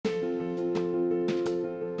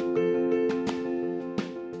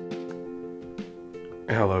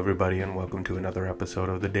Hello everybody and welcome to another episode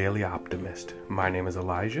of The Daily Optimist. My name is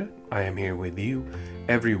Elijah. I am here with you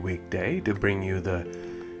every weekday to bring you the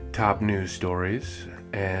top news stories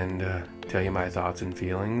and tell you my thoughts and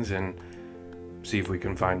feelings and see if we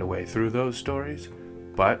can find a way through those stories.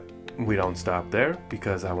 But we don't stop there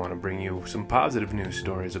because I want to bring you some positive news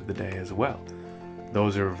stories of the day as well.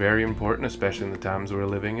 Those are very important, especially in the times we're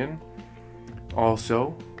living in.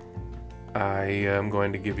 Also, I am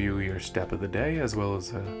going to give you your step of the day as well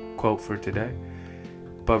as a quote for today.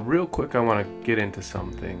 But real quick, I want to get into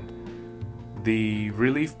something. The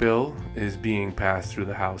relief bill is being passed through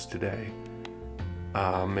the House today.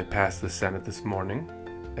 It passed the Senate this morning,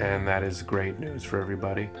 and that is great news for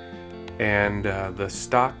everybody. And the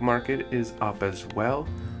stock market is up as well,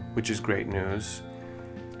 which is great news.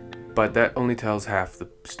 But that only tells half the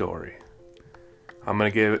story. I'm going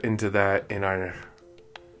to get into that in our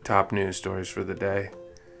top news stories for the day.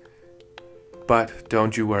 But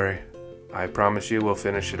don't you worry. I promise you we'll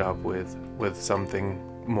finish it up with something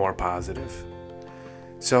more positive.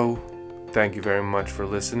 So, thank you very much for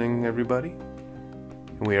listening, everybody.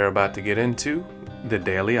 We are about to get into The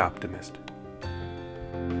Daily Optimist.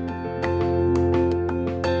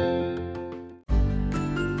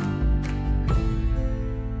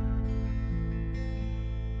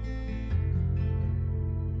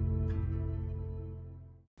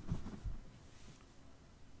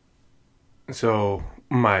 So,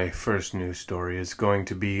 my first news story is going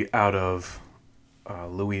to be out of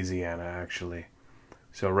Louisiana, actually.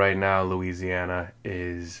 So right now, Louisiana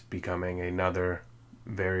is becoming another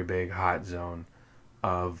very big hot zone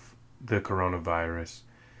of the coronavirus.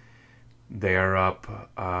 They are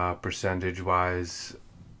up percentage-wise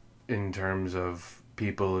in terms of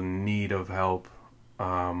people in need of help,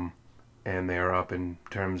 and they are up in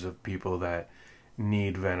terms of people that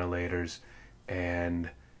need ventilators,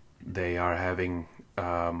 and they are having,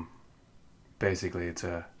 basically it's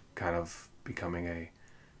a kind of becoming a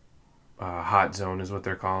hot zone is what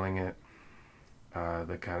they're calling it,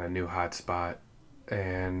 the kind of new hot spot,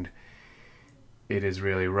 and it is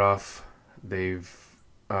really rough. They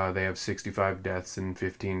have 65 deaths in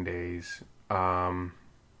 15 days.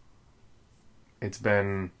 It's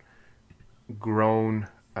been grown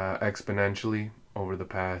exponentially over the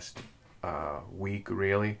past week,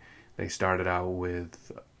 really. They started out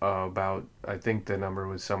with about, I think the number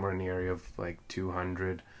was somewhere in the area of like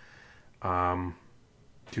 200,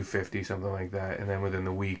 250, something like that. And then within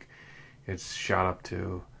the week, it's shot up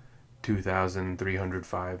to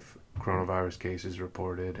 2,305 coronavirus cases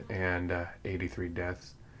reported and 83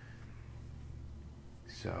 deaths.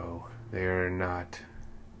 So they're not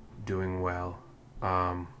doing well.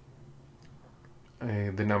 The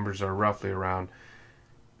numbers are roughly around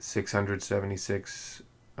 676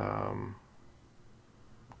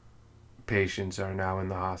 patients are now in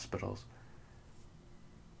the hospitals.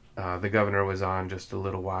 The governor was on just a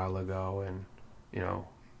little while ago and,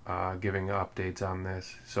 giving updates on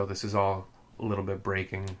this. So this is all a little bit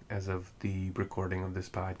breaking as of the recording of this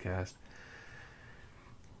podcast.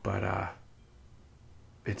 But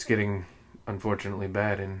it's getting, unfortunately,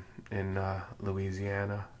 bad in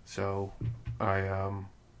Louisiana. So I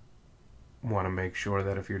want to make sure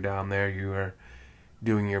that if you're down there, you are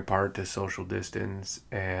doing your part to social distance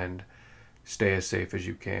and stay as safe as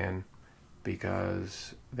you can,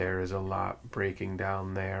 because there is a lot breaking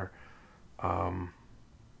down there. I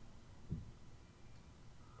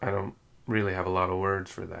don't really have a lot of words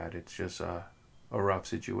for that. It's just a rough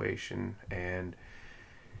situation, and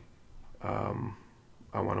I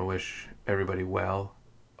want to wish everybody well.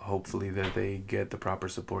 Hopefully that they get the proper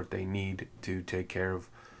support they need to take care of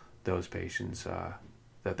those patients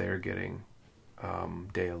that they're getting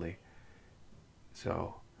daily.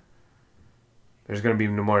 So there's going to be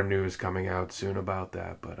more news coming out soon about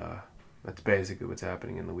that, but that's basically what's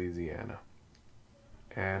happening in Louisiana.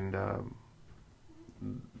 And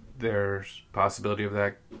there's possibility of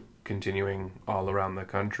that continuing all around the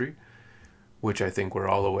country, which I think we're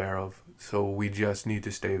all aware of. So we just need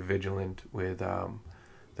to stay vigilant with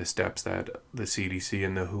the steps that the CDC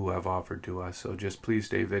and the WHO have offered to us. So just please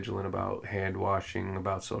stay vigilant about hand washing,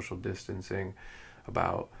 about social distancing,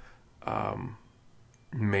 about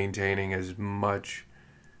maintaining as much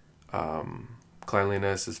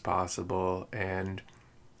cleanliness as possible, and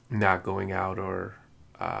not going out or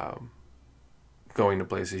going to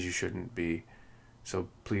places you shouldn't be. So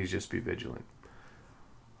please just be vigilant.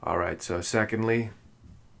 All right, so secondly,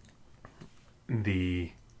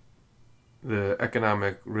 the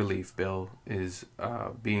economic relief bill is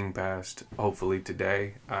being passed hopefully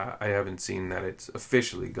today. I haven't seen that it's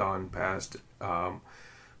officially gone past,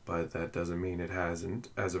 but but that doesn't mean it hasn't.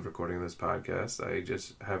 As of recording this podcast, I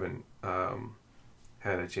just haven't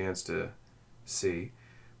had a chance to see.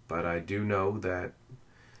 But I do know that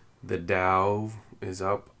the Dow is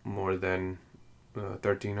up more than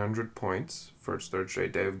 1,300 points for its third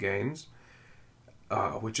straight day of gains,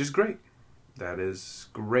 which is great. That is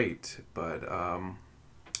great. But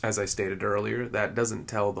as I stated earlier, that doesn't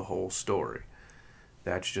tell the whole story.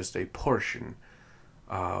 That's just a portion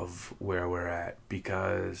of where we're at,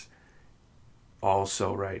 because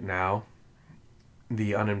also right now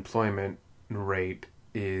the unemployment rate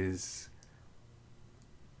is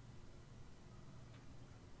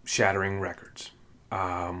shattering records.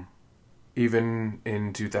 Even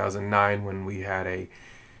in 2009, when we had a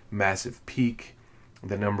massive peak,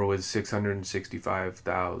 the number was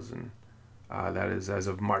 665,000. That is as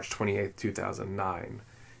of March 28th, 2009,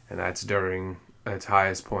 and that's during its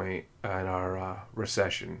highest point in our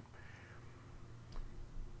recession.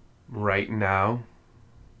 Right now,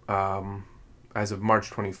 as of March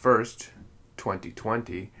 21st,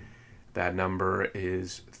 2020, that number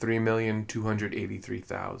is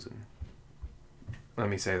 3,283,000. Let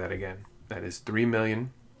me say that again. That is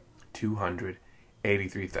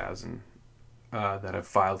 3,283,000 that have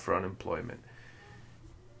filed for unemployment.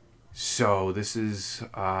 So this is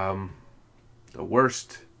the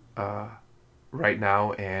worst right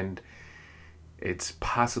now, and it's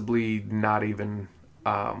possibly not even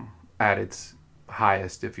at its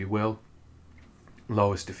highest, if you will,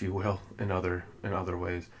 lowest, if you will, in other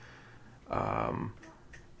ways,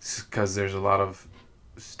 because there's a lot of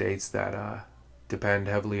states that depend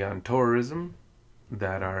heavily on tourism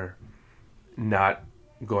that are not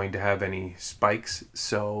going to have any spikes,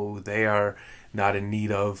 so they are not in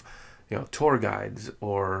need of tour guides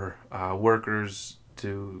or workers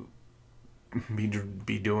to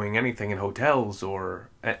be doing anything in hotels or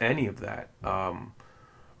any of that.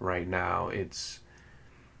 Right now, it's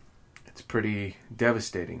pretty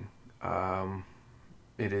devastating.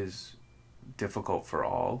 It is difficult for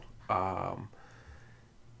all.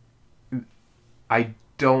 I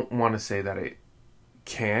don't want to say that it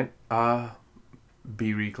can't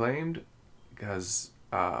be reclaimed, because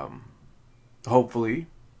hopefully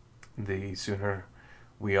the sooner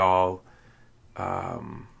we all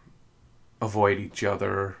avoid each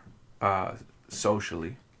other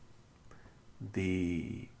socially,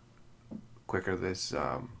 the quicker this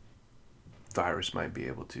virus might be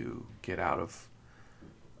able to get out of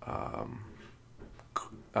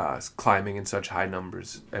climbing in such high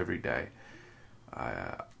numbers every day.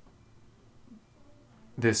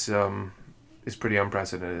 This is pretty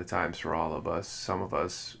unprecedented at times for all of us. Some of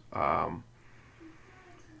us are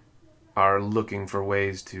looking for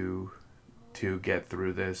ways to get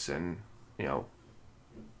through this, and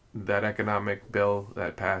that economic bill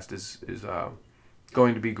that passed is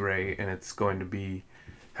going to be great, and it's going to be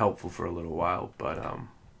helpful for a little while, but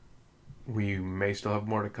we may still have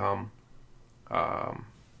more to come.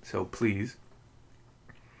 So please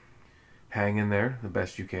hang in there the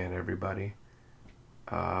best you can, everybody.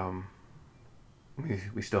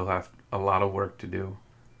 We still have a lot of work to do,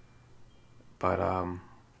 but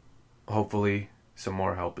hopefully some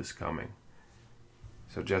more help is coming.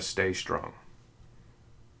 So just stay strong.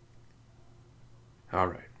 All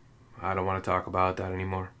right. I don't want to talk about that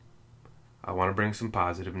anymore. I want to bring some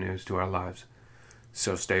positive news to our lives.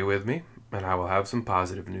 So stay with me, and I will have some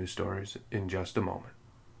positive news stories in just a moment.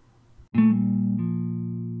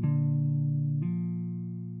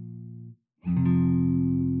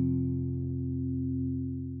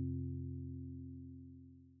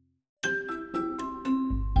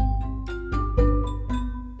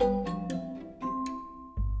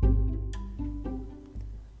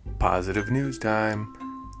 Positive news time.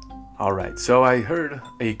 Alright, so I heard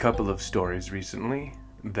a couple of stories recently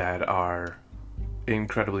that are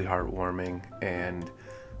incredibly heartwarming and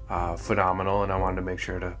phenomenal, and I wanted to make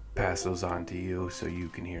sure to pass those on to you so you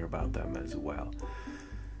can hear about them as well.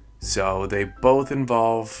 So they both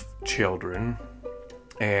involve children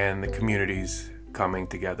and the communities coming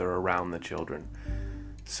together around the children.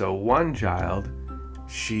 So one child,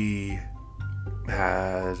 she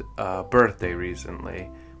had a birthday recently,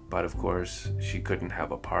 but of course she couldn't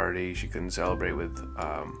have a party. She couldn't celebrate with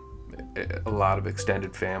a lot of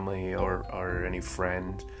extended family or any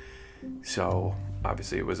friends. So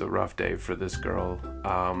obviously it was a rough day for this girl.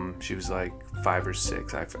 She was like 5 or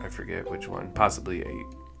 6, I forget which one, possibly 8.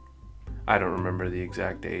 I don't remember the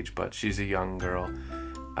exact age, but she's a young girl.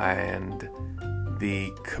 And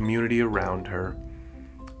the community around her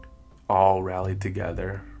all rallied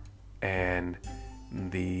together, and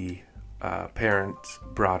the parents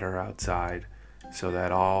brought her outside so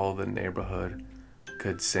that all the neighborhood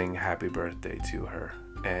could sing happy birthday to her.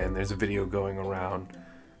 And there's a video going around,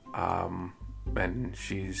 and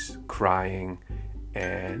she's crying,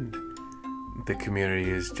 and the community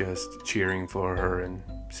is just cheering for her and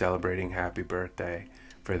celebrating happy birthday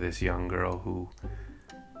for this young girl who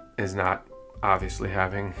is not obviously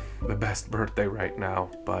having the best birthday right now,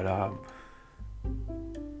 but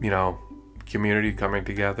community coming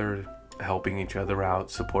together, helping each other out,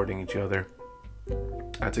 supporting each other,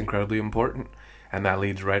 that's incredibly important. And that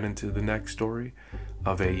leads right into the next story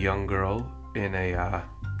of a young girl in a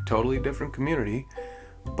totally different community,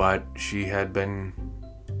 but she had been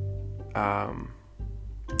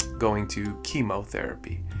going to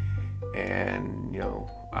chemotherapy, and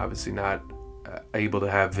obviously not able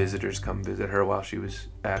to have visitors come visit her while she was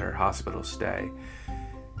at her hospital stay.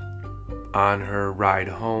 On her ride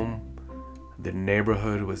home, the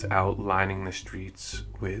neighborhood was out lining the streets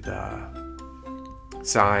with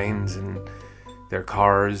signs and their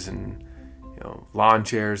cars and lawn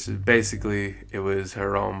chairs. Basically, it was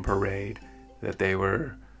her own parade that they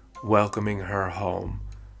were welcoming her home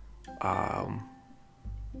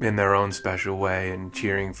in their own special way and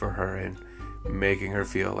cheering for her and making her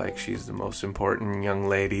feel like she's the most important young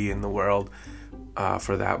lady in the world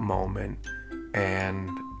for that moment. And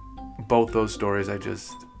both those stories, I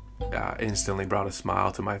just instantly brought a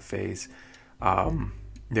smile to my face.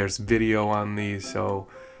 There's video on these, so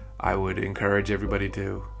I would encourage everybody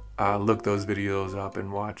to look those videos up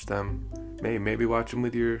and watch them. Maybe watch them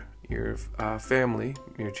with your family,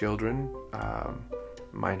 your children.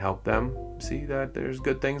 Might help them see that there's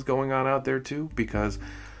good things going on out there too, because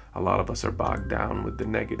a lot of us are bogged down with the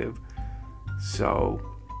negative. So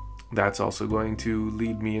that's also going to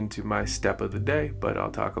lead me into my step of the day, but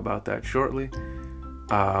I'll talk about that shortly.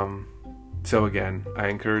 So again, I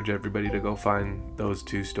encourage everybody to go find those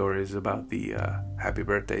two stories about the happy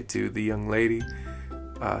birthday to the young lady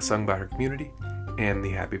sung by her community, and the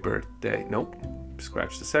happy birthday,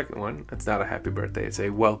 scratch the second one. It's not a happy birthday, it's a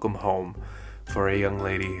welcome home for a young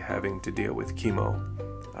lady having to deal with chemo,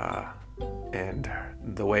 and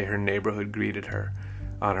the way her neighborhood greeted her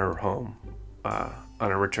on her home, on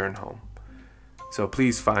her return home. So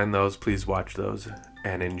please find those, please watch those,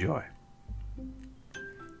 and enjoy.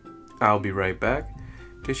 I'll be right back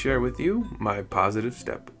to share with you my positive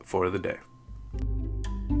step for the day.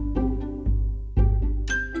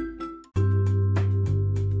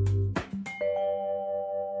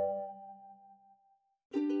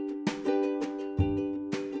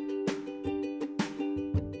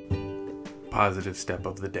 Positive step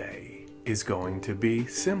of the day is going to be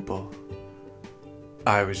simple.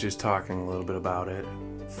 I was just talking a little bit about it,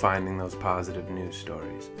 finding those positive news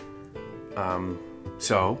stories.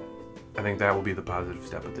 So I think that will be the positive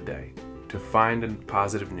step of the day. To find a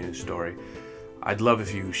positive news story, I'd love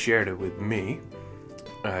if you shared it with me.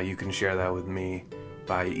 You can share that with me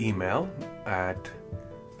by email at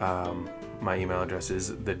my email address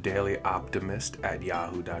is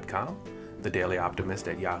thedailyoptimist@yahoo.com.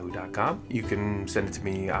 thedailyoptimist@yahoo.com. You can send it to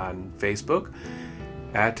me on Facebook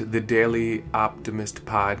at The Daily Optimist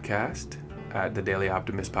Podcast, at The Daily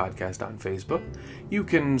Optimist Podcast on Facebook. You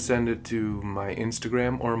can send it to my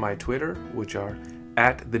Instagram or my Twitter, which are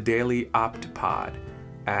at The Daily Optpod,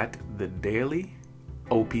 at The Daily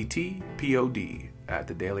OPTPOD, at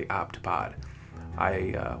The Daily Optpod.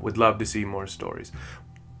 I would love to see more stories.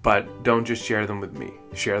 But don't just share them with me.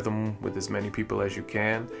 Share them with as many people as you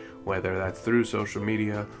can, whether that's through social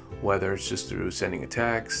media, whether it's just through sending a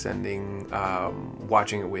text,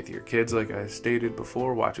 watching it with your kids, like I stated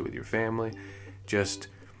before, watch it with your family. Just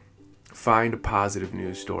find a positive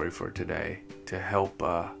news story for today to help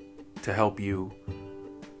you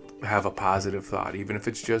have a positive thought, even if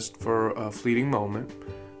it's just for a fleeting moment.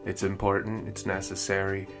 It's important, it's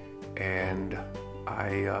necessary, and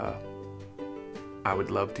I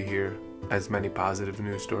would love to hear as many positive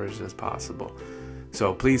news stories as possible.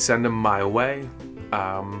 So please send them my way,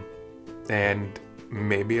 and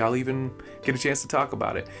maybe I'll even get a chance to talk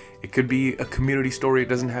about it. It could be a community story. It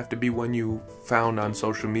doesn't have to be one you found on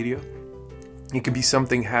social media. It could be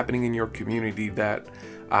something happening in your community that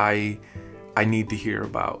I need to hear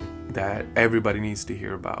about, that everybody needs to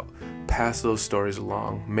hear about. Pass those stories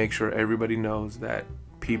along. Make sure everybody knows that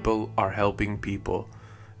people are helping people,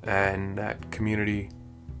 and that community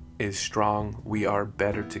is strong. We are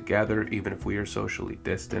better together, even if we are socially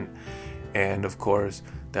distant. And of course,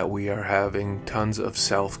 that we are having tons of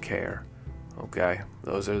self-care. Okay?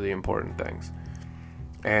 Those are the important things.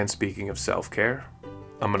 And speaking of self-care,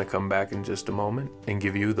 I'm going to come back in just a moment and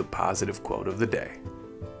give you the positive quote of the day.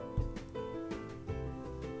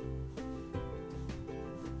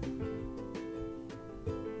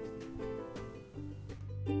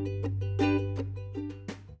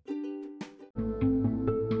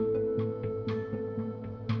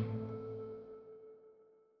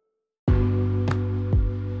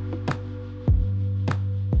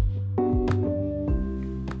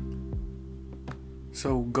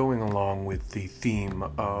 So, going along with the theme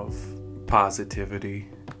of positivity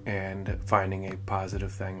and finding a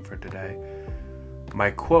positive thing for today,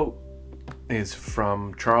 my quote is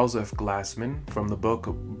from Charles F. Glassman from the book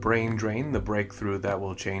Brain Drain, The Breakthrough That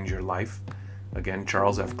Will Change Your Life. Again,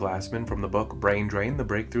 Charles F. Glassman from the book Brain Drain, The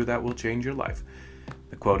Breakthrough That Will Change Your Life.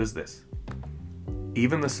 The quote is this: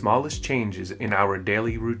 "Even the smallest changes in our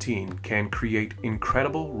daily routine can create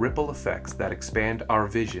incredible ripple effects that expand our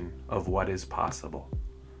vision of what is possible."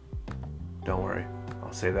 Don't worry,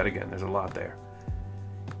 I'll say that again, there's a lot there.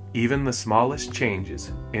 Even the smallest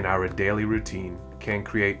changes in our daily routine can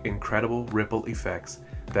create incredible ripple effects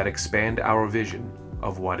that expand our vision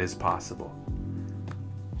of what is possible.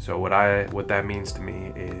 So what that means to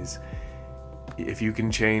me is, if you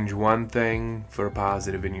can change one thing for a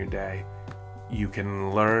positive in your day, you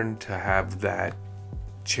can learn to have that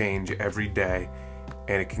change every day,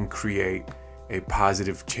 and it can create a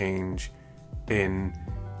positive change in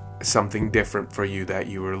something different for you that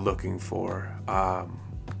you were looking for.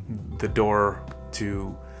 The door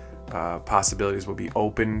to possibilities will be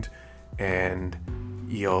opened, and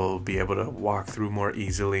you'll be able to walk through more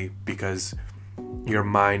easily because your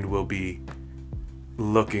mind will be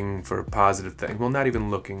looking for positive things. Well, not even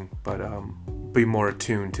looking, but be more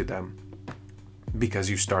attuned to them because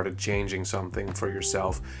you started changing something for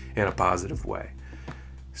yourself in a positive way.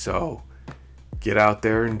 So get out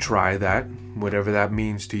there and try that, whatever that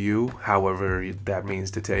means to you, however that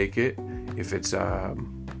means to take it. If it's the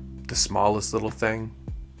smallest little thing,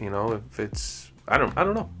 if it's, I don't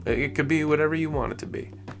know. It could be whatever you want it to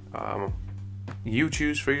be. You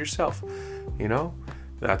choose for yourself.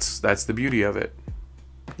 That's the beauty of it.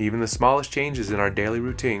 Even the smallest changes in our daily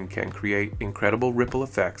routine can create incredible ripple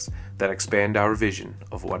effects that expand our vision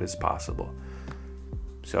of what is possible.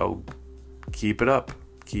 So keep it up.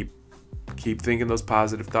 Keep thinking those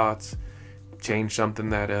positive thoughts. Change something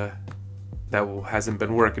that hasn't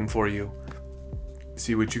been working for you.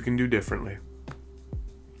 See what you can do differently.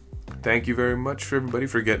 Thank you very much for everybody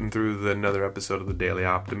for getting through another episode of The Daily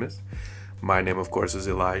Optimist. My name, of course, is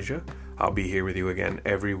Elijah. I'll be here with you again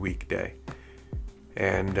every weekday.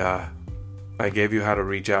 And I gave you how to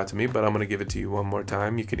reach out to me, but I'm going to give it to you one more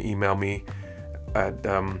time. You can email me at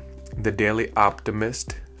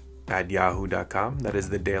thedailyoptimist@yahoo.com. That is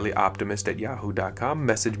thedailyoptimist@yahoo.com.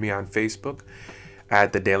 Message me on Facebook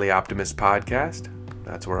at The Daily Optimist Podcast.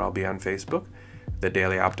 That's where I'll be on Facebook. The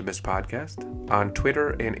Daily Optimist Podcast. On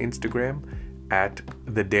Twitter and Instagram at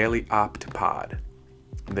The Daily Opt Pod.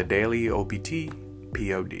 The Daily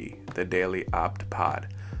OPTPOD. The Daily Opt Pod.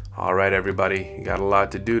 All right, everybody. You got a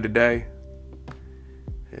lot to do today.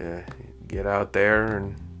 Get out there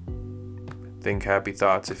and think happy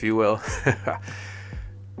thoughts, if you will.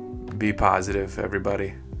 Be positive,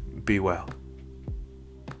 everybody. Be well.